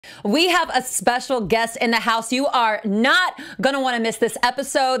We have a special guest in the house. You are not going to want to miss this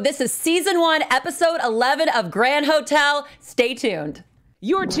episode. This is season 1, episode 11 of Grand Hotel. Stay tuned.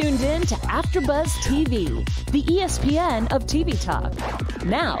 You're tuned in to AfterBuzz TV, the ESPN of TV talk.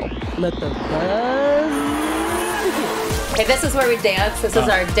 Now, let the buzz begin. Hey, this is where we dance. This is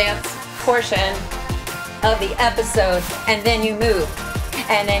our dance portion of the episode. And then you move.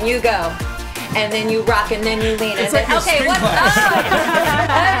 And then you go. And then you rock, and then you lean. It's and then, like okay, what's up?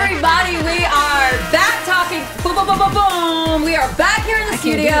 Everybody, we are back talking. Boom, boom, boom, boom, boom. We are back here in the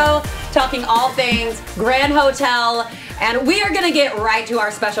studio talking all things Grand Hotel. And we are going to get right to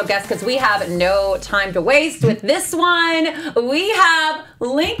our special guest because we have no time to waste with this one. We have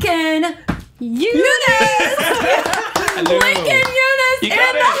Lincoln Younes. Lincoln Younes in the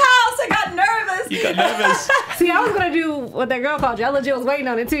house. I got nervous. You got nervous. See, I was gonna do what that girl called you. I legit was waiting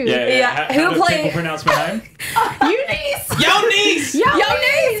on it too. Yeah. Who do played? people pronounce my name? Younes.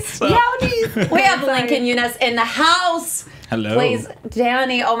 Younes. We have Lincoln Younes in the house. Hello. Plays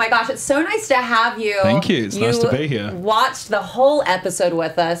Danny. Oh my gosh, it's so nice to have you. Thank you. It's nice to be here. Watched the whole episode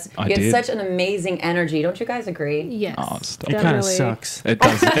with us. I You had did. such an amazing energy. Don't you guys agree? Yes. Oh, stop. It kind of sucks. It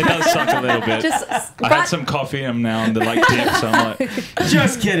does. It does suck a little bit. I had some coffee. I'm now on the dip, so I'm like,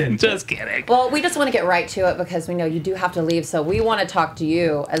 Just kidding. just kidding. Well, we just want to get right to it because we know you do have to leave, so we want to talk to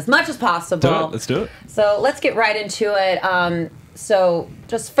you as much as possible. Do it. Let's do it. So let's get right into it. So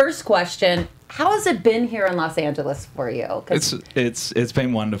just first question, how has it been here in Los Angeles for you? 'Cause- It's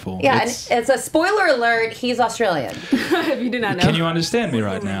been wonderful. yeah, It's- and it's a spoiler alert, he's Australian. If you did not know. Can you understand me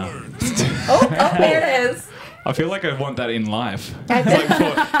right now? Oh, there it is. I feel like I want that in life.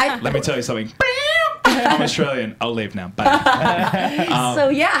 Let me tell you something. I'm Australian. I'll leave now. Bye. So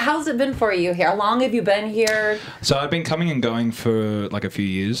yeah, how's it been for you here? How long have you been here? So I've been coming and going for like a few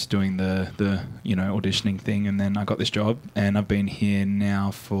years doing the auditioning thing, and then I got this job, and I've been here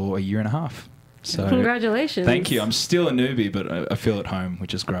now for a year and a half. So Congratulations. thank you. I'm still a newbie, but I feel at home,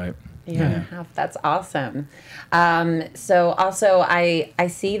 which is great. Year and a half. That's awesome. So also I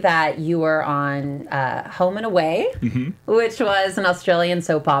see that you were on Home and Away, which was an Australian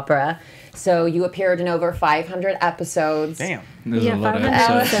soap opera. So you appeared in over 500 episodes. Damn. There's Yeah, a lot of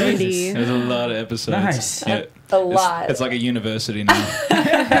 570. episodes. There's a lot of episodes. Nice. Yeah. A lot. It's like a university now.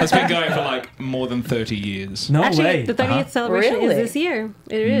 It's been going for like more than 30 years. No Actually, way. the 30th celebration Really? is this year.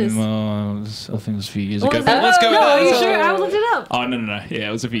 It is. Well, I think it was a few years What ago. was But that? let's go with Oh, that. Are you no. sure? I looked it up. Oh, no. Yeah,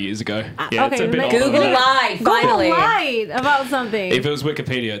 it was a few years ago. Yeah, okay, it's a bit older Google than that. lied, finally. Google lied about something. If it was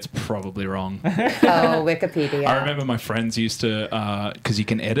Wikipedia, it's probably wrong. Oh, Wikipedia. I remember my friends used to, because you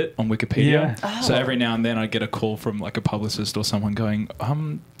can edit on Wikipedia. Yeah. So every now and then I'd get a call from like a publicist or someone going, have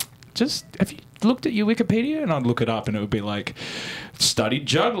you looked at your Wikipedia? And I'd look it up and it would be like, studied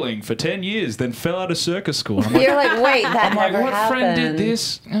juggling for 10 years, then fell out of circus school. I'm like, You're like, wait, that I'm like, never what happened. friend did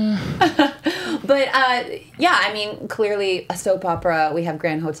this? But yeah, I mean, clearly a soap opera. We have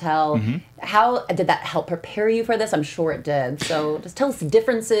Grand Hotel. How did that help prepare you for this? I'm sure it did. So just tell us the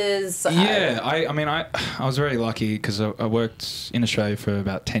differences. Yeah, I mean, I was very lucky because I worked in Australia for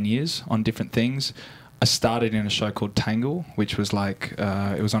about 10 years on different things. I started in a show called Tangle, which was like,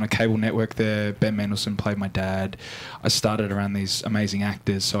 it was on a cable network there. Ben Mendelsohn played my dad. I started around these amazing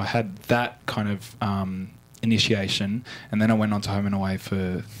actors. So I had that kind of initiation. And then I went on to Home and Away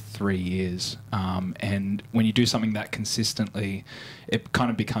for 3 years. And when you do something that consistently, it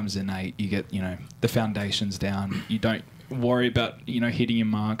kind of becomes innate. You get, the foundations down. You don't worry about, hitting your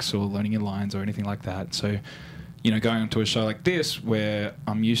marks or learning your lines or anything like that. So, going onto a show like this where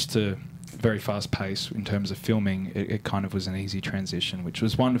I'm used to very fast pace in terms of filming, it kind of was an easy transition, which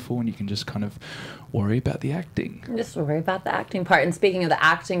was wonderful, and you can just kind of worry about the acting. Just worry about the acting part. And speaking of the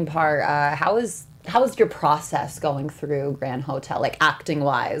acting part, how was your process going through Grand Hotel, like acting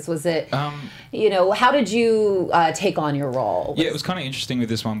wise? Was it, how did you take on your role? Yeah, it was kind of interesting with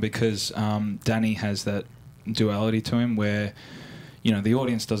this one because Danny has that duality to him where, the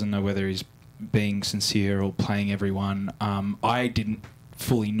audience doesn't know whether he's being sincere or playing everyone. I didn't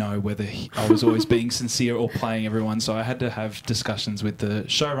fully know whether I was always being sincere or playing everyone, so I had to have discussions with the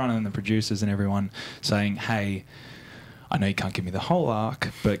showrunner and the producers and everyone saying, hey, I know you can't give me the whole arc,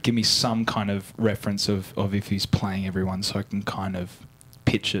 but give me some kind of reference of if he's playing everyone so I can kind of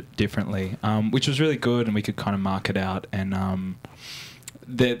pitch it differently, which was really good, and we could kind of mark it out, and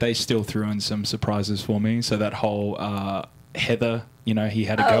they still threw in some surprises for me. So that whole Heather, he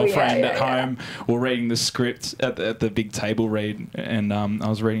had a girlfriend at home. We're reading the script at the big table read, and I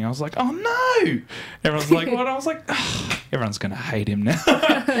was reading. I was like, "Oh no!" Everyone's like, "What?" I was like, "Everyone's gonna hate him now."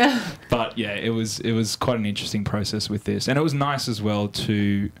 But yeah, it was quite an interesting process with this, and it was nice as well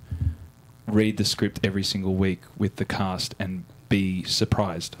to read the script every single week with the cast and be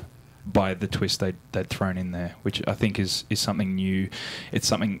surprised by the twist they'd thrown in there, which I think is something new. It's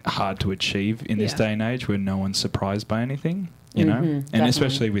something hard to achieve in this day and age where no one's surprised by anything, you know? And definitely.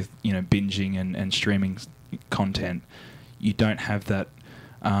 especially with, you know, binging and streaming content, you don't have that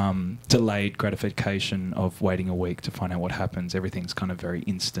delayed gratification of waiting a week to find out what happens. Everything's kind of very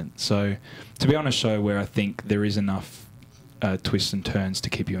instant. So to be on a show where I think there is enough twists and turns to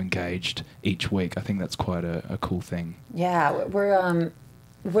keep you engaged each week, I think that's quite a cool thing. Yeah,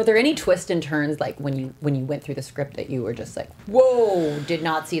 were there any twists and turns like when you went through the script that you were just like, whoa, did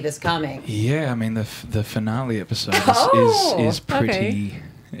not see this coming? Yeah, I mean the finale episode is pretty. Okay.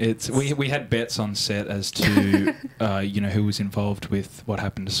 It's we had bets on set as to you know, who was involved with what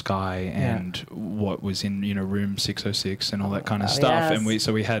happened to Sky and what was in, you know, room 606 and all that kind of stuff. yes.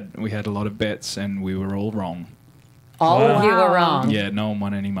 And we had a lot of bets and we were all wrong. All of you were wrong. Yeah, no one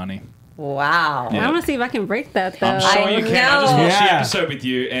won any money. Wow. Yeah. I want to see if I can break that though. I'm sure you can. I just know. watched the Yeah. episode with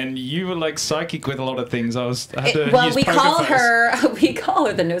you, and you were like psychic with a lot of things. I had to Well, use we poker call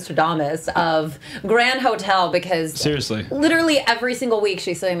her the Nostradamus of Grand Hotel because Seriously, literally every single week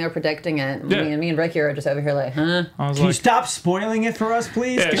she's sitting there predicting it. Yeah. Me and Ricky are just over here like, huh? I was Can you like, stop spoiling it for us,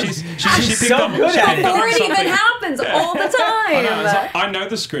 please? yeah, she She's picked so up- good she at picked it. up on Before it even something. happens, all the time. I know, I was like, I know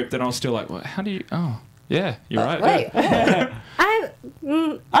the script, and I was still like, well, how do you? Oh, yeah, you're right. Wait, I'm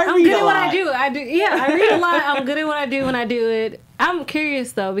read good a at what I lot. do. I read a lot. I'm good at what I do when I do it. I'm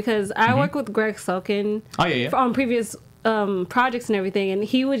curious though because I work with Greg Sulkin Oh yeah, yeah. on previous projects and everything, and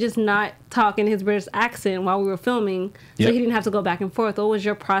he would just not talk in his British accent while we were filming, so Yep. he didn't have to go back and forth. What was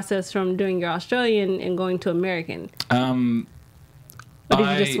your process from doing your Australian and going to American? Or did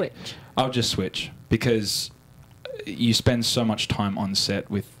you just switch? I'll just switch because you spend so much time on set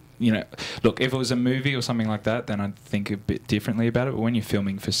with, you know, look, if it was a movie or something like that, then I'd think a bit differently about it. But when you're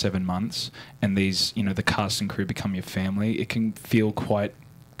filming for 7 months and these, you know, the cast and crew become your family, it can feel quite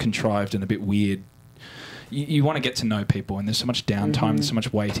contrived and a bit weird. You want to get to know people, and there's so much downtime, there's so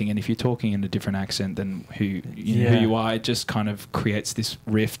much waiting, and if you're talking in a different accent than who you are, it just kind of creates this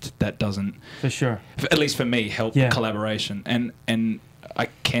rift that doesn't, For sure. at least for me, help Yeah. collaboration. And I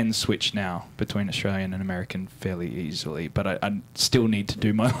can switch now between Australian and American fairly easily, but I still need to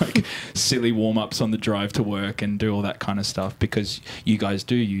do my like silly warm-ups on the drive to work and do all that kind of stuff because you guys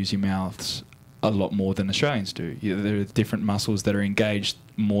do use your mouths a lot more than Australians do. There are different muscles that are engaged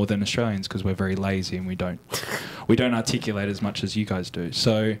more than Australians because we're very lazy and we don't articulate as much as you guys do.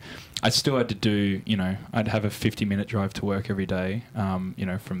 So I still had to do, you know, I'd have a 50-minute drive to work every day, you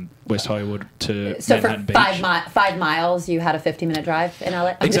know, from West Hollywood to So Manhattan for Beach. 5 miles, you had a 50-minute drive in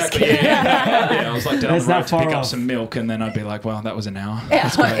LA? I'm just Exactly. kidding. Yeah. I was like down That's the road not to pick far up off. some milk, and then I'd be like, "Well, that was an hour." Yeah,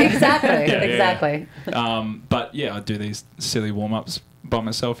 exactly. Yeah. exactly. But yeah, I'd do these silly warm-ups by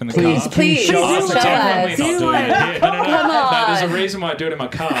myself in the Please, car. Please, show please us. show Definitely us. not doing it here. No. Come No, there's a on. reason why I do it in my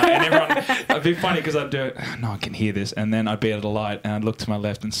car, and everyone. It'd be funny because I'd do it. No, I can hear this, and then I'd be at a light, and I'd look to my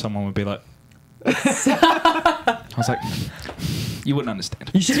left, and someone would be like. I was like, you wouldn't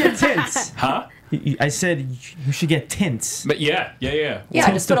understand. You should get tints. Huh? I said you should get tints. But yeah. Yeah, Tints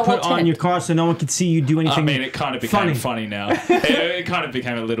just to put a put little on tint. your car so no one can see you do anything. I mean, it kind of became funny now. It kind of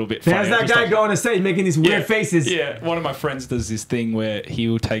became a little bit funny. There's I that just guy like- going to stage making these weird faces. Yeah, one of my friends does this thing where he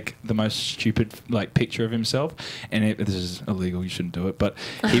will take the most stupid like picture of himself, and this is illegal. You shouldn't do it, but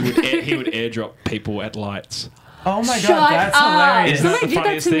he would he would airdrop people at lights. Oh my Shut god, that's up. hilarious. Isn't that Somebody the did that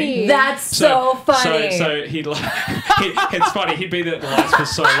funniest to thing? me. That's so funny. So he'd like, it's funny. He'd be at the lights for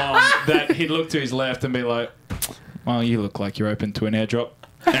so long that he'd look to his left and be like, "Well, you look like you're open to an airdrop."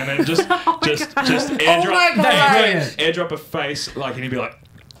 And then just airdrop, Oh my God. airdrop a face like, and he'd be like,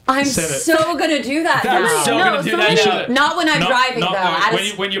 I'm Send it. so gonna do that I'm now. so gonna do that. You should. Not when I'm driving, though. I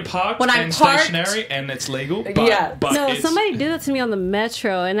just- When you're parked when I'm and parked- stationary and it's legal. But, Yeah. but No, it's, somebody did that to me on the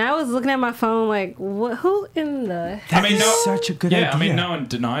metro, and I was looking at my phone like, "What? Who in the?" That I mean, is no, such a good yeah, idea. I mean, no one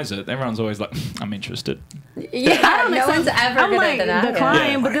denies it. Everyone's always like, I'm interested. Yeah, no one's ever I'm gonna like deny it.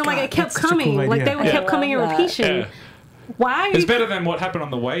 decline, Yeah. but then like God, it kept that's such a coming, cool like idea. they would Yeah. kept coming and Love that. repeating. Yeah. Why? Are It's you better than what happened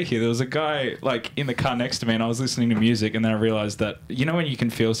on the way here. There was a guy like in the car next to me, and I was listening to music, and then I realized that you know when you can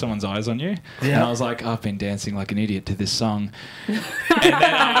feel someone's eyes on you, Yeah. and I was like, I've been dancing like an idiot to this song, and then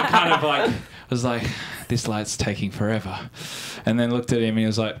I kind of like was like, this light's taking forever, and then looked at him, and he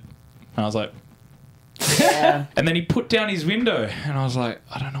was like, and I was like. Yeah. And then he put down his window, and I was like,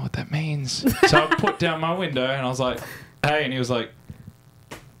 I don't know what that means. So I put down my window, and I was like, hey, and he was like,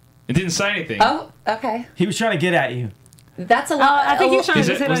 it didn't say anything. Oh, okay. He was trying to get at you. That's a lot. I think he's trying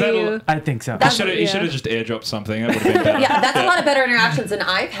to it- hit was on that you. I think so. You should have just airdropped something. That would have been better. Yeah, that's a lot of better interactions than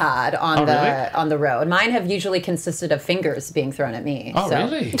I've had on really? on the road. Mine have usually consisted of fingers being thrown at me. Oh, so.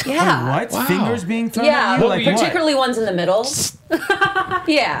 really? Yeah. What? Wow. Fingers being thrown Yeah, at you? Like what? particularly ones in the middle.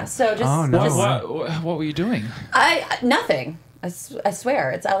 Yeah, so just, Oh, no. just What were you doing? nothing. I swear,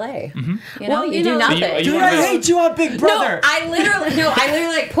 it's LA. Mm-hmm. You know, Well, you you do know- nothing. Are you Dude, one of I those- hate you on Big Brother. No, I literally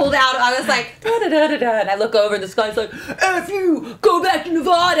like pulled out. I was like, da da da da da, and I look over, and this guy's like, "F you, go back to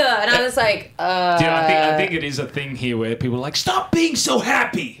Nevada," and I was like, I think it is a thing here where people are like, stop being so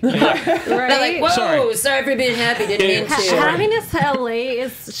happy. You're like, Right? They're like, "Whoa, sorry for being happy, didn't mean to." Sorry. Happiness to LA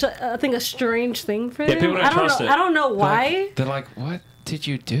is, I think, a strange thing for them. people don't I don't trust know. it. I don't know why. They're like, what did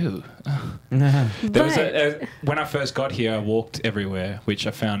you do? But There was when I first got here, I walked everywhere, which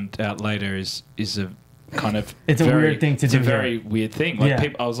I found out later is a kind of It's a weird thing to it's do a very here. weird thing. Like Yeah.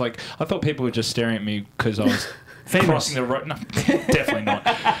 people, I thought people were just staring at me because I was Famous. crossing the road. No, definitely not.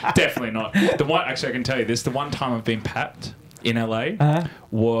 Definitely not. The one actually, I can tell you this: the one time I've been papped in LA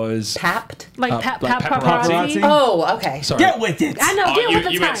was Tapped. like like paparazzi. paparazzi? Oh, okay. sorry. Get with it. I know. Oh, Get with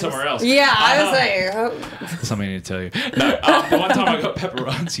the you meant times. somewhere else. Yeah, I was like, Something I need to tell you. No, the one time I got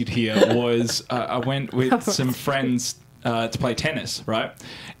paparazzi'd here was I went with some friends to play tennis, right?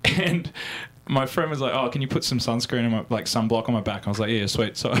 And my friend was like, "Oh, can you put some sunscreen on my sunblock on my back?" I was like, "Yeah,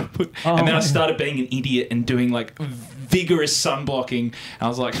 sweet." So I put, and then I started being an idiot and doing like vigorous sunblocking. And I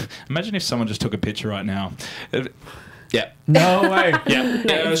was like, "Imagine if someone just took a picture right now." Yeah. No way. Yeah. In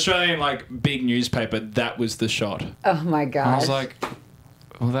an Australian big newspaper, that was the shot. oh my god. I was like,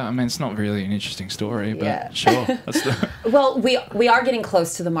 well, it's not really an interesting story, but Yeah. sure. That's the, well, we are getting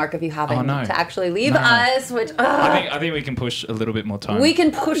close to the mark of you having Oh, no. to actually leave No. us, which I think we can push a little bit more time. we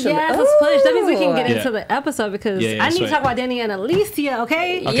can push them. Yes, let's push. That means we can get Yeah. into the episode because Yeah, I need sweet. to talk about Danny and Alicia.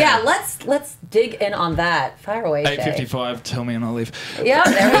 Okay. Okay. Yeah, let's dig in on that. Fire away, Chae. 8:55. Tell me and I'll leave. Yeah,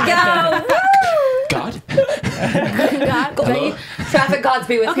 there we go. Woo! God. God, Go- Traffic gods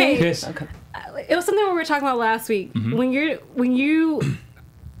be with Okay. me. Yes. Okay. it was something we were talking about last week. When you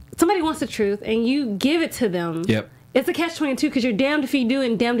somebody wants the truth and you give it to them. Yep. It's a catch-22 because you're damned if you do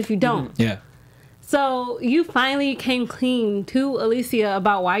and damned if you don't. Yeah. So you finally came clean to Alicia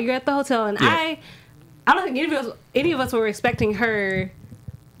about why you're at the hotel, and Yeah. I don't think any of us were expecting her.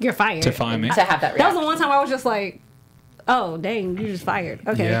 You're fired. To fire me. To have that That was reaction. the one time I was just like, oh dang, you just fired.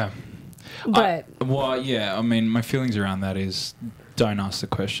 Okay. Yeah. But Yeah. I mean, my feelings around that is don't ask the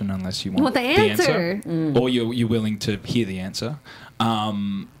question unless you want, want the answer. or you're willing to hear the answer.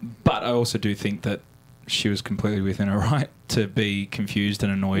 But I also do think that she was completely within her right to be confused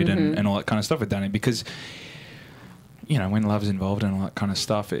and annoyed and all that kind of stuff with Danny because, when love's involved and all that kind of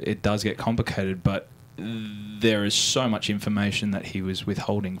stuff, it does get complicated, but there is so much information that he was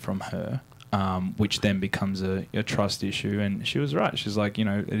withholding from her, which then becomes a trust issue. And she was right. She's like,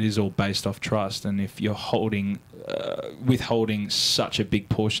 it is all based off trust. And if you're withholding such a big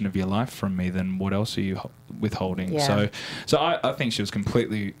portion of your life from me, then what else are you withholding? Yeah. So I think she was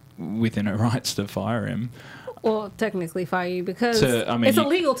completely within her rights to fire him. well, technically fire you because It's it's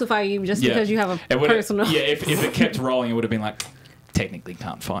illegal to fire you just because you have a It would've- personal. Yeah, if it kept rolling, it would have been like, technically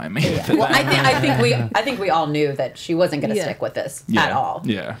can't fire me. for Well, that. I think we all knew that she wasn't going to Yeah. stick with this Yeah. at all.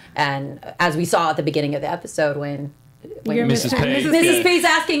 Yeah. And as we saw at the beginning of the episode, when You're Mrs. P. Mrs. Yeah. P's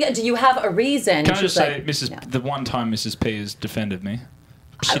asking, "Do you have a reason?" Can I She's just say, like, the one time Mrs. P has defended me,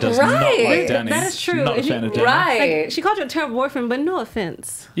 she does Right. not like Danny. That is She's true. not a If fan you- of Danny. Right. Like, she called you a terrible boyfriend, but no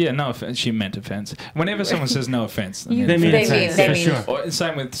offense. Yeah, no offense. She meant offense. Whenever someone says no offense, I mean They mean They offense, mean- for they sure. Or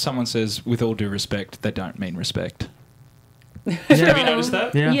same with someone says with all due respect, they don't mean respect. Yeah. Have you noticed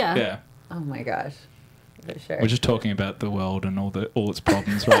that? Yeah. Yeah. "Oh my gosh." For sure. We're just talking about the world and all its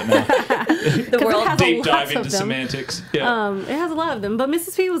problems right now. The world it has Deep lots dive of into them. semantics. Yeah. It has a lot of them, but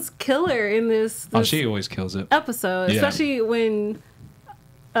Mrs. P was killer in this She always kills it. episode, Yeah. especially when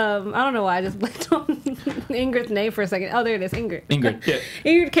I don't know why I just blanked on Ingrid's name for a second. Oh, there it is, Ingrid. Ingrid. Yeah.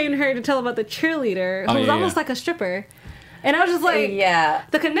 Ingrid came to her to tell about the cheerleader, who Oh, was yeah, almost yeah. like a stripper, and I was just like, yeah.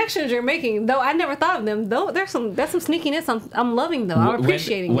 the connections you're making, though I never thought of them. Though that's some sneakiness. I'm loving though. I'm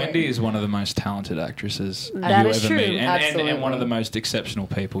appreciating Wendy it. is one of the most talented actresses That you is ever true. meet, and one Absolutely. of the most exceptional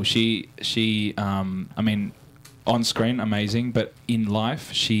people. She I mean, on screen amazing, but in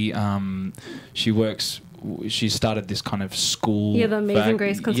life she works. She started this kind of school. Yeah, the Amazing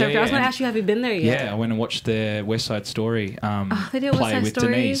Grace Conservatory. I was going to and- ask you, have you been there yet? Yeah, I went and watched their West Side Story they did West play Side with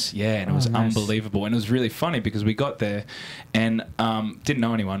Story? Denise. Yeah, and it was nice. unbelievable. And it was really funny because we got there and didn't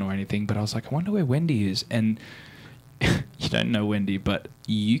know anyone or anything, but I was like, I wonder where Wendy is. And you don't know Wendy, but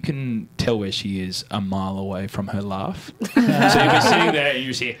you can tell where she is a mile away from her laugh. So you'll be sitting there and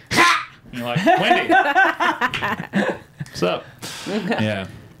you see, ha! And you're like, Wendy. What's up? Yeah.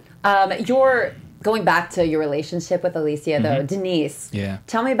 You're going back to your relationship with Alicia, though. Denise. Yeah.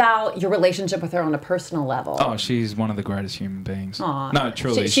 Tell me about your relationship with her on a personal level. Oh, she's one of the greatest human beings. Aw. No,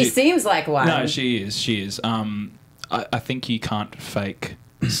 truly. She seems like one. No, she is. She is. I think you can't fake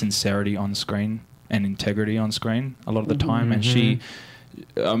sincerity on screen and integrity on screen a lot of the time. And she,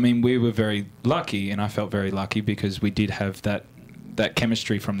 I mean, we were very lucky, and I felt very lucky because we did have that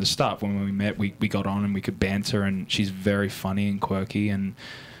chemistry from the start. When we met, we got on and we could banter, and she's very funny and quirky, and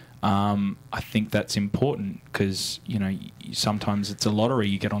I think that's important because, you know, sometimes it's a lottery.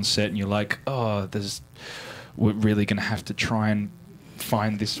 You get on set and you're like, oh, we're really going to have to try and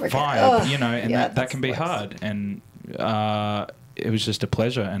find this vibe, you know, and that can be hard. And it was just a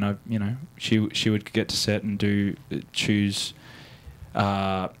pleasure. And she would get to set and choose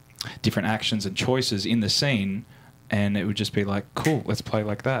different actions and choices in the scene. And it would just be like, cool, let's play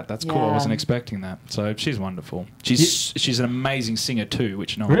like that. That's cool. I wasn't expecting that. So she's wonderful. She's an amazing singer too,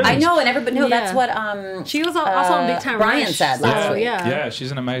 which no one I knows. know, and everybody that's what she was also on Big Time Brian Rush. said last week. Yeah,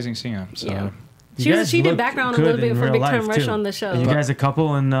 she's an amazing singer. So she did background a little bit for Big Time Rush on the show. Are you guys a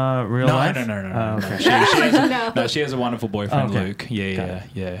couple in real life? No. Okay. She has a wonderful boyfriend, Okay. Luke.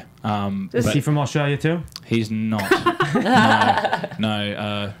 Yeah. Is he from Australia too? He's not.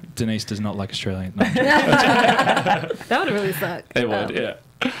 No. Denise does not like Australian. No, That would have really sucked. it would, yeah.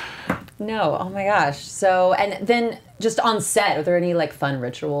 No, oh my gosh. So, and then just on set, are there any like fun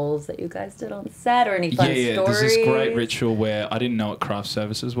rituals that you guys did on set, or any fun stories? There's this great ritual where I didn't know what craft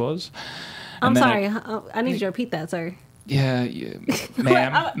services was. I'm And then sorry. I need you to repeat that, sir. Yeah,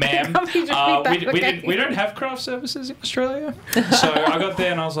 ma'am. We We don't have craft services in Australia. So I got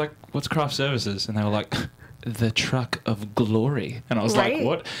there and I was like, what's craft services? And they were like, the truck of glory. And I was like,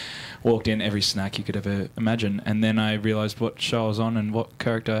 what? Walked in, every snack you could ever imagine. And then I realised what show I was on and what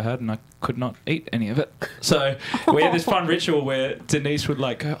character I had, and I could not eat any of it. So we had this fun ritual where Denise would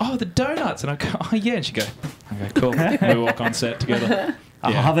like go, oh, the donuts. And I go, oh, yeah. And she'd go, okay, cool. And we walk on set together.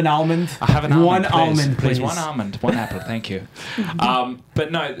 I'll have an almond. I have an almond. One almond, please. One almond, one apple. Thank you.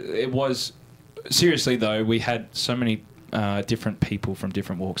 But no, it was seriously though. We had so many different people from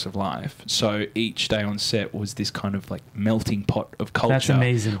different walks of life. So each day on set was this kind of like melting pot of culture. That's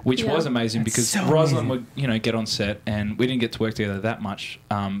amazing. Which was amazing That's because so Rosalind amazing. would, get on set, and we didn't get to work together that much.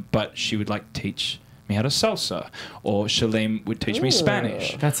 But she would like teach me how to salsa, or Shalem would teach me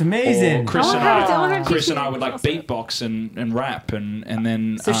Spanish. That's amazing. Or Chris I and want her to Chris teach and I me would like salsa. beatbox and rap and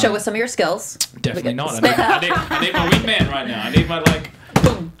then. So show us some of your skills. Definitely not. I need my wingman right now. I need my like.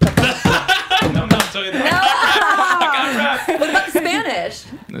 I'm not doing that. I can't rap. What about Spanish?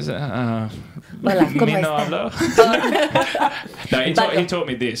 Hola, ¿cómo Me no está? hablo. No, he taught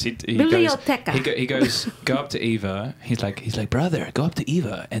me this. He Biblioteca. he goes, go up to Eva. He's like, brother, go up to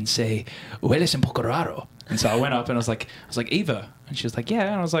Eva and say, hueles un poco raro. And so I went up and I was like, Eva. And she was like, yeah.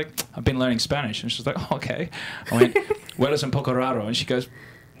 And I was like, I've been learning Spanish. And she was like, oh, okay. I went, hueles un poco raro. And she goes,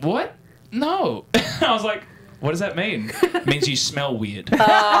 what? No. I was like, what does that mean? It means you smell weird.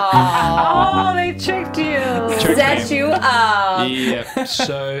 Oh, they tricked you. Set you up. Yeah.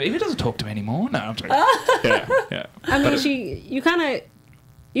 So Eva doesn't talk to me anymore. No, I'm sorry. Yeah. I mean,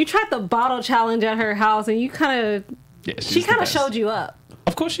 you tried the bottle challenge at her house, and she kind of showed you up.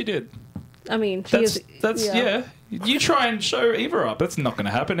 Of course she did. I mean, Yeah. You try and show Eva up. That's not going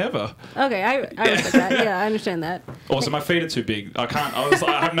to happen ever. Okay, I respect that. Yeah, I understand that. Also, my feet are too big. I can't.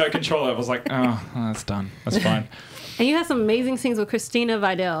 I have no control. I was like, oh, that's done. That's fine. And you had some amazing scenes with Christina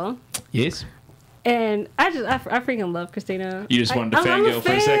Vidal. Yes. And I freaking love Christina. You just wanted to fangirl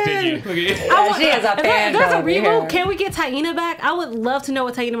for a second. Look at you. She is a fan. There's a reboot. Can we get Taina back? I would love to know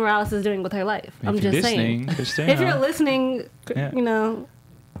what Taina Morales is doing with her life. I'm just saying. Christina. If you're listening, I'm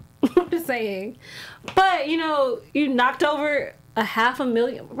just saying. But, you knocked over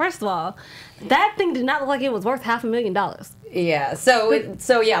 $500,000. First of all, that thing did not look like it was worth $500,000. Yeah.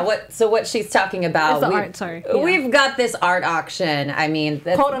 What she's talking about? It's the art. Sorry. Yeah. We've got this art auction. I mean,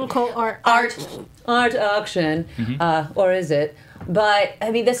 quote unquote art auction, or is it? But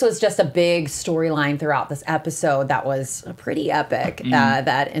I mean, this was just a big storyline throughout this episode that was pretty epic.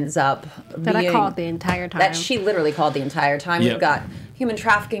 That ends up that I called the entire time. That she literally called the entire time. Yep. We've got human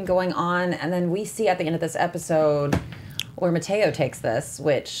trafficking going on, and then we see at the end of this episode where Mateo takes this,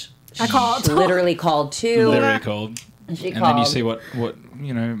 which I called. She literally called too. Literally called. And then you see what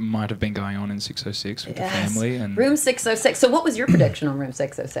might have been going on in 606 with the family and Room 606. So what was your prediction on Room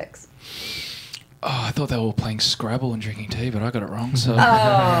 606? Oh, I thought they were all playing Scrabble and drinking tea, but I got it wrong. So, so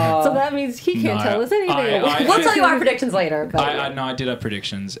that means he can't tell us anything. We'll tell you our predictions later. But I did have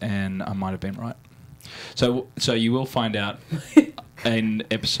predictions, and I might have been right. So you will find out in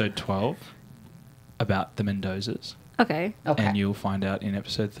episode 12 about the Mendozas. Okay. And you'll find out in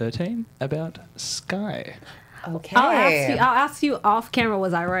episode 13 about Sky. Okay. I'll ask you off camera.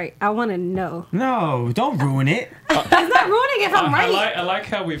 Was I right? I want to know. No, don't ruin it. It's not ruining if I'm right. I like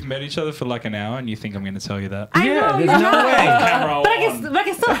how we've met each other for like an hour and you think I'm going to tell you that. I know. there's You're no right. way. Camera But on. I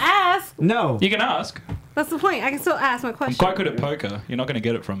can still ask. No. You can ask. That's the point. I can still ask my I'm question. quite good at poker. You're not going to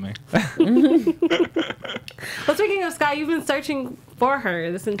get it from me. Well, speaking of Sky, you've been searching for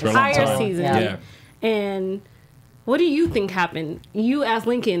her this For a long entire time. season. Yeah. And what do you think happened? You as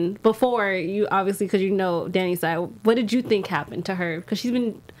Lincoln, before you, obviously, because you know Danny's side, what did you think happened to her? Because she's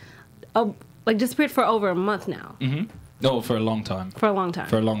been disappeared for over a month now. Mm-hmm. No, for a long time. For a long time.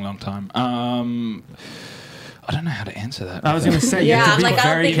 For a long, long time. I don't know how to answer that. I was going to say, you have to be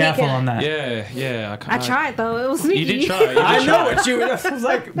very careful on that. Yeah. I tried, though. It was You did try. I know what you I was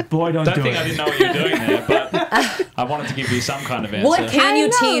like, boy, don't do think it. I didn't know what you were doing there, but I wanted to give you some kind of answer. What can you I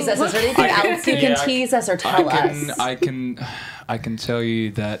know. tease us? Is there anything else you can tease us or tell us? I can tell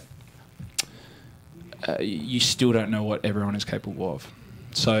you that you still don't know what everyone is capable of.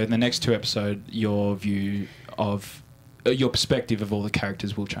 So in the next 2 episodes, your view of your perspective of all the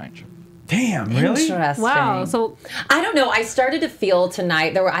characters will change. Damn, really? Interesting. Wow. So I don't know. I started to feel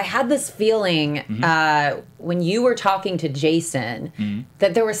tonight. I had this feeling when you were talking to Jason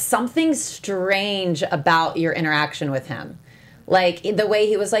that there was something strange about your interaction with him. Like the way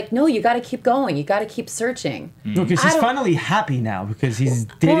he was like, "No, you got to keep going. You got to keep searching." Because he's finally happy now because he's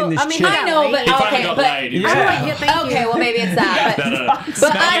dating this chick. I know, but He finally okay, got but laid. okay, well maybe it's that. But,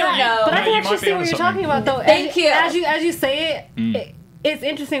 but I don't know. But I you can might actually be see onto what you're something. talking about, though. Thank you. As you say it, it's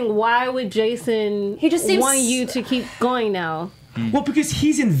interesting. Why would Jason He just seems- want you to keep going now? Well, because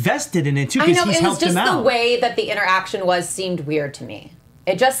he's invested in it too. I Because know he's it was helped him just the out. way that the interaction seemed weird to me.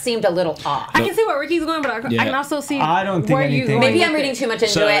 It just seemed a little odd. I can see where Ricky's going, but I can also see I don't think where you're anything- going. Maybe I'm reading too much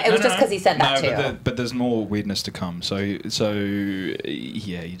into it. It was just because he said that too. But there's more weirdness to come. So yeah,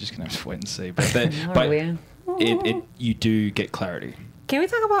 you're just gonna have to wait and see. But you do get clarity. Can we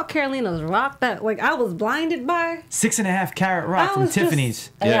talk about Carolina's rock that I was blinded by? 6.5 carat rock I from was just- Tiffany's.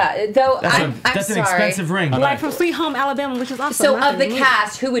 Yeah, though I'm That's an sorry. expensive ring. Like from Sweet Home Alabama, which is also So not of the movie.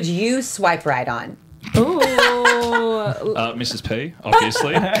 cast, who would you swipe right on? Ooh. Mrs. P,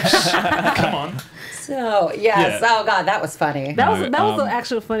 obviously. Come on. So yes, Yeah. oh god, that was funny. That was the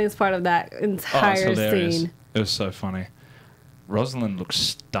actual funniest part of that entire hilarious. scene. It was so funny. Rosalind looks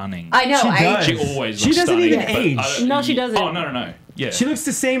stunning. I know. She does. She always She looks doesn't stunning. even but age. No, she doesn't. Oh, no. Yeah. She looks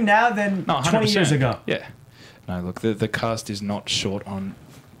the same now than No, 20 years 100%. ago. Yeah. No, look, the cast is not short on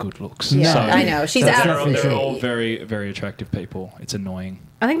good looks. Yeah, So I know. She's That's out. definitely they're true. all very, very attractive people. It's annoying.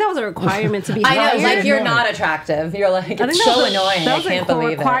 I think that was a requirement to be I know. hired. It's like you're No. not attractive. You're like I think it's so annoying. That I was can't a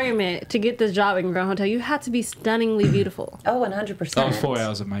believe it. requirement to get this job in Grand Hotel. You had to be stunningly beautiful. Oh, 100%. Oh, 4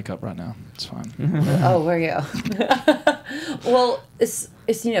 hours of makeup right now. It's fine. Oh, were you? Well, it's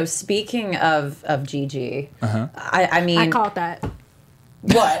speaking of Gigi, I mean, I called that.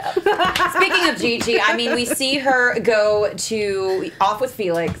 what? Speaking of Gigi, I mean, we see her go off with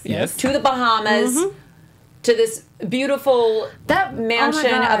Felix Yes. to the Bahamas, to this beautiful That- mansion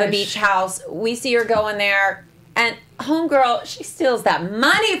oh my of a gosh. beach house. We see her going there, and homegirl, she steals that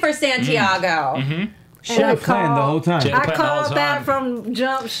money for Santiago. She had a plan the whole time. Yeah. I Plan the called whole that time. from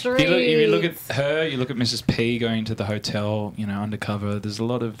Jump Street. If you look at her, you look at Mrs. P going to the hotel, undercover. There's a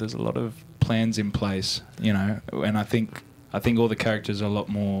lot of plans in place, and I think all the characters are a lot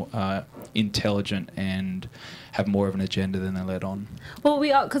more intelligent and have more of an agenda than they let on. Well,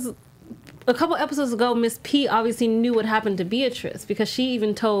 because a couple episodes ago, Miss P obviously knew what happened to Beatrice because she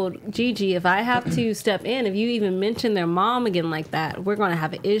even told Gigi, if I have to step in, if you even mention their mom again like that, we're going to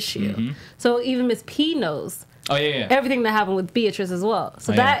have an issue. So even Miss P knows Oh yeah. everything that happened with Beatrice as well.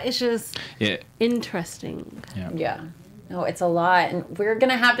 So Oh, yeah. that is just Yeah. interesting. Yeah. No, it's a lot, and we're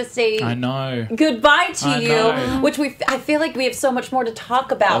gonna have to say I know. goodbye to I you, know. which I feel like we have so much more to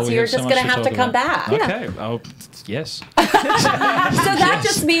talk about. Oh, so we you're have so just much gonna have to talk come about. back. Okay. Oh, yes. So that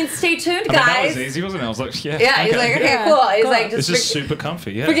just means stay tuned, I mean, that guys. was easy, wasn't it? I was like, yeah. Yeah, he's like, okay, cool. He's like, This just is super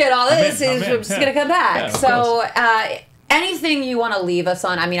comfy. Yeah. forget all I'm this. in, We're just gonna come back. Yeah, of So, course. anything you want to leave us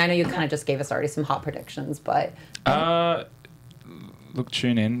on? I mean, I know you kind of just gave us already some hot predictions, but Look,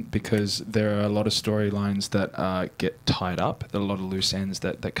 tune in because there are a lot of storylines that get tied up. There are a lot of loose ends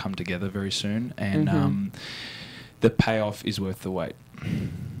that come together very soon, and the payoff is worth the wait.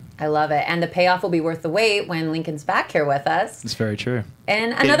 I love it. And the payoff will be worth the wait when Lincoln's back here with us. It's very true.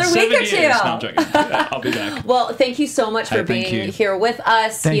 in another In week 7 or 2. years. No, I'm joking. I'll be back. Well, thank you so much for Hey, thank being you. here with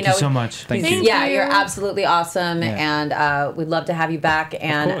us. Thank you so much. Thank you. Yeah, you're absolutely awesome, and we'd love to have you back.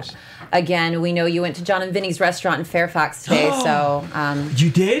 And course. again, we know you went to John and Vinny's restaurant in Fairfax today, so You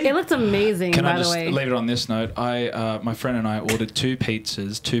did? It looks amazing, Can by I just the way. leave it on this note? My friend and I ordered 2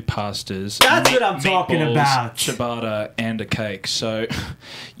 pizzas, 2 pastas. That's what I'm talking meatballs, about. Ciabatta and a cake. So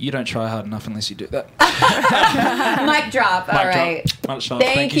you don't try hard enough unless you do that. mic drop. All right. Much love.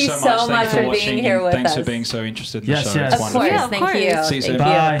 Thank you so much Thanks for being watching, here and with thanks us. for being so interested in Yes, the show. yes. It's Of wonderful. course. Yeah, of Thank course. you. See you soon.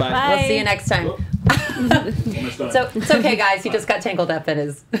 Bye. Bye. We'll see you next time. So it's okay, guys. He just got tangled up in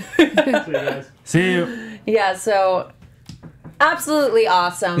his. See you. Yeah. So absolutely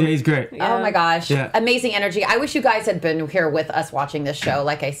awesome. Yeah, he's great. Oh my gosh. Yeah. Amazing energy. I wish you guys had been here with us watching this show.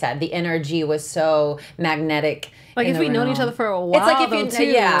 Like I said, the energy was so magnetic. Like, in if the we'd known room. each other for a while, It's like if though, you, too.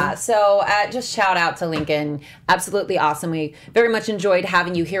 yeah. So just shout out to Lincoln. Absolutely awesome. We very much enjoyed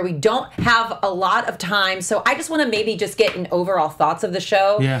having you here. We don't have a lot of time, so I just want to maybe just get an overall thoughts of the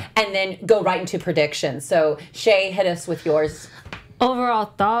show, Yeah. and then go right into predictions. So Chae, hit us with yours. Overall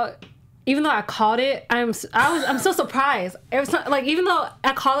thought, even though I called it, I'm so surprised. Every time, like, even though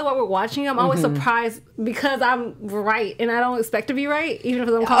I call it while we're watching, I'm always surprised because I'm right and I don't expect to be right, even if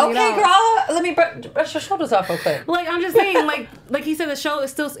I'm calling it Okay, out. girl. Let me brush your shoulders off real quick. Like, I'm just saying, like he said, the show it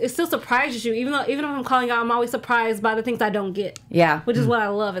still surprises you, even if I'm calling it out, I'm always surprised by the things I don't get. Yeah. Which is what I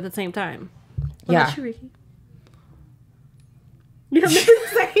love at the same time. What Yeah. about you, Ricky? You have nothing to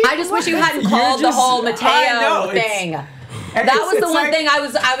say? I just wish you hadn't called the just- whole I know, Mateo it's- thing. That was the one thing I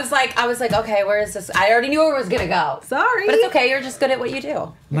was like, okay, where is this? I already knew where it was gonna go. Sorry. But it's okay. You're just good at what you do.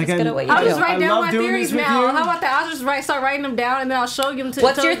 You're Like, just good at what you I'll do. just write I down love my doing theories this with now. you. How about that? I'll just start writing them down, and then I'll show them to.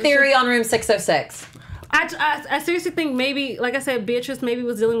 What's your theory on room 606? I seriously think maybe, like I said, Beatrice maybe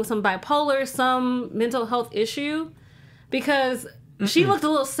was dealing with some bipolar, some mental health issue, because she looked a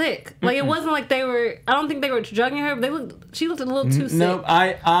little sick. Like, it wasn't like they were. I don't think they were drugging her. But she looked a little too sick. No,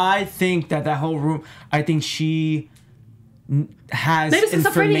 I think that whole room. I think she has Maybe schizophrenia.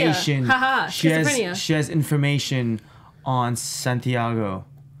 information. Haha, schizophrenia. She has information on Santiago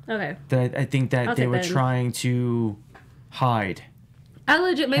Okay, that I think that I'll they take were that in. trying to hide. I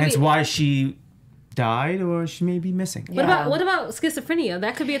legit maybe. Hence why she died, or she may be missing. What about schizophrenia?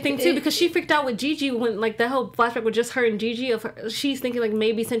 That could be a thing too, because she freaked out with Gigi when, like, that whole flashback with just her and Gigi. She's thinking like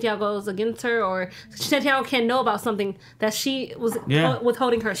maybe Santiago's against her, or Santiago can't know about something that she was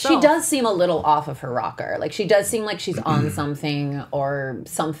withholding herself. She does seem a little off of her rocker. Like, she does seem like she's on something, or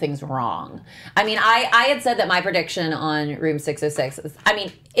something's wrong. I mean, I had said that my prediction on room 606 is, I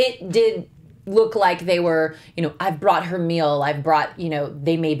mean, it did look like they were, I've brought her meal. I've brought,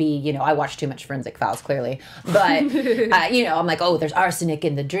 they may be, I watched too much Forensic Files, clearly. But, I'm like, oh, there's arsenic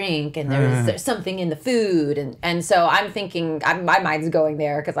in the drink, and there's something in the food. And so I'm thinking, my mind's going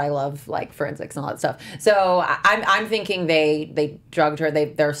there because I love, like, forensics and all that stuff. So I'm thinking they drugged her.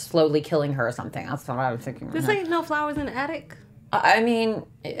 They're slowly killing her or something. That's what I was thinking. This ain't no flowers in the attic. I mean,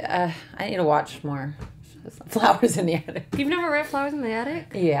 I need to watch more Flowers in the Attic. You've never read Flowers in the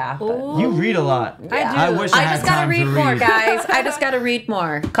Attic? Yeah. But You read a lot. I do. I wish I, I had just gotta time read to more, guys. I just gotta read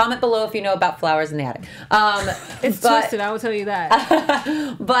more. Comment below if you know about Flowers in the Attic. It's twisted, I will tell you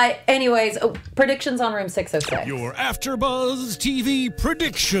that. But anyways, predictions on room 606. Your AfterBuzz TV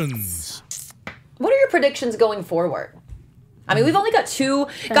predictions. What are your predictions going forward? I mean, we've only got 2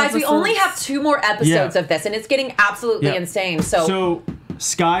 guys. We only have 2 more episodes of this, and it's getting absolutely insane. So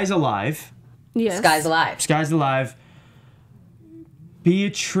Sky's alive. Yes. Sky's alive. Sky's alive.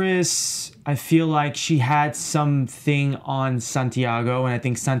 Beatrice, I feel like she had something on Santiago, and I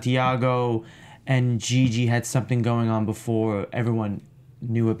think Santiago and Gigi had something going on before everyone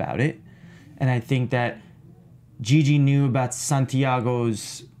knew about it. And I think that Gigi knew about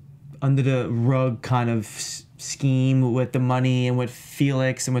Santiago's under the rug kind of scheme with the money and with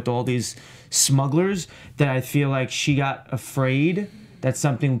Felix and with all these smugglers, that I feel like she got afraid that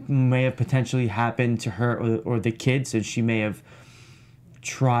something may have potentially happened to her or the kids, and she may have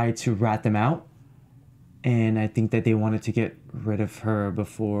tried to rat them out. And I think that they wanted to get rid of her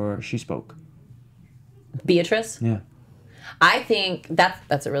before she spoke. Beatrice? Yeah. I think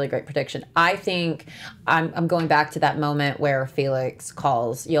that's a really great prediction. I think I'm going back to that moment where Felix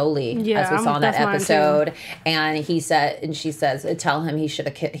calls Yoli, as we saw in that episode, and she says, "Tell him he should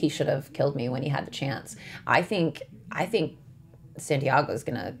have killed me when he had the chance." I think Santiago's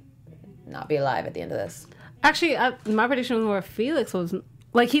gonna not be alive at the end of this. Actually, my prediction was where Felix was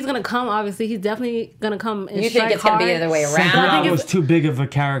Like, he's gonna come. Obviously, he's definitely gonna come. And you think it's gonna be the other way around? Santiago's too big of a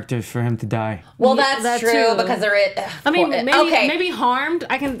character for him to die. Well, that's true because there is. I mean, maybe harmed.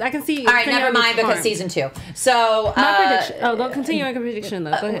 I can see. All right, never mind because season 2. So my prediction. Oh, go continue your prediction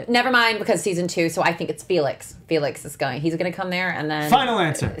though. Go ahead. Never mind because season 2. So I think it's Felix. Felix is going. He's gonna come there and then. Final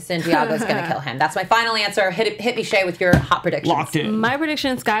answer. Santiago's gonna kill him. That's my final answer. Hit me, Chae, with your hot predictions. Locked in. My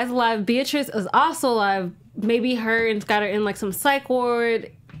prediction: Sky's alive. Beatrice is also alive. Maybe her and Scott are in like some psych ward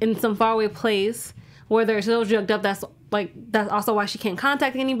in some faraway place where they're so drugged up. That's also why she can't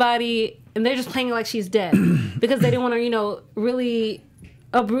contact anybody, and they're just playing like she's dead because they didn't want to, really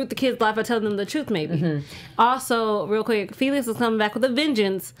uproot the kid's life by telling them the truth. Maybe. Also, real quick, Felix is coming back with a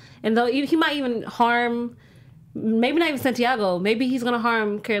vengeance, and though he might even harm. Maybe not even Santiago. Maybe he's gonna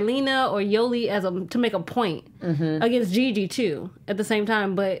harm Carolina or Yoli to make a point against Gigi too at the same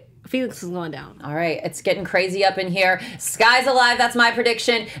time. But Felix is going down. All right, it's getting crazy up in here. Sky's alive, that's my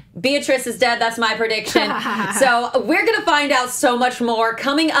prediction. Beatrice is dead, that's my prediction. So we're going to find out so much more.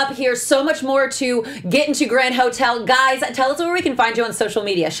 Coming up here, so much more to get into Grand Hotel. Guys, tell us where we can find you on social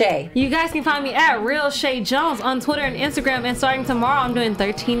media. Chae. You guys can find me at Real Chae Jones on Twitter and Instagram. And starting tomorrow, I'm doing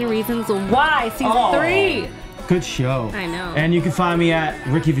 13 Reasons Why, season 3. Good show. I know. And you can find me at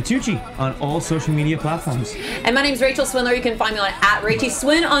Ricky Vitucci on all social media platforms. And my name's Rachel Swindler. You can find me on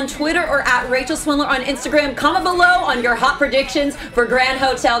 @RachieSwin on Twitter or @Rachel Swindler on Instagram. Comment below on your hot predictions for Grand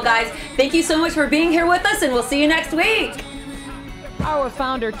Hotel, guys. Thank you so much for being here with us, and we'll see you next week. Our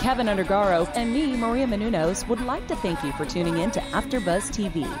founder, Kevin Undergaro, and me, Maria Menounos, would like to thank you for tuning in to AfterBuzz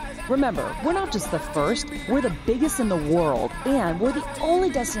TV. Remember, we're not just the first, we're the biggest in the world, and we're the only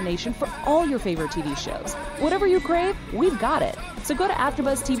destination for all your favorite TV shows. Whatever you crave, we've got it. So go to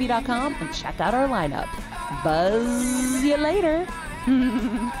AfterBuzzTV.com and check out our lineup. Buzz you later.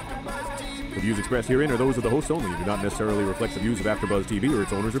 The views expressed herein are those of the hosts only and do not necessarily reflect the views of AfterBuzz TV or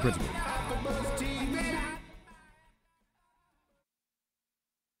its owners or principals.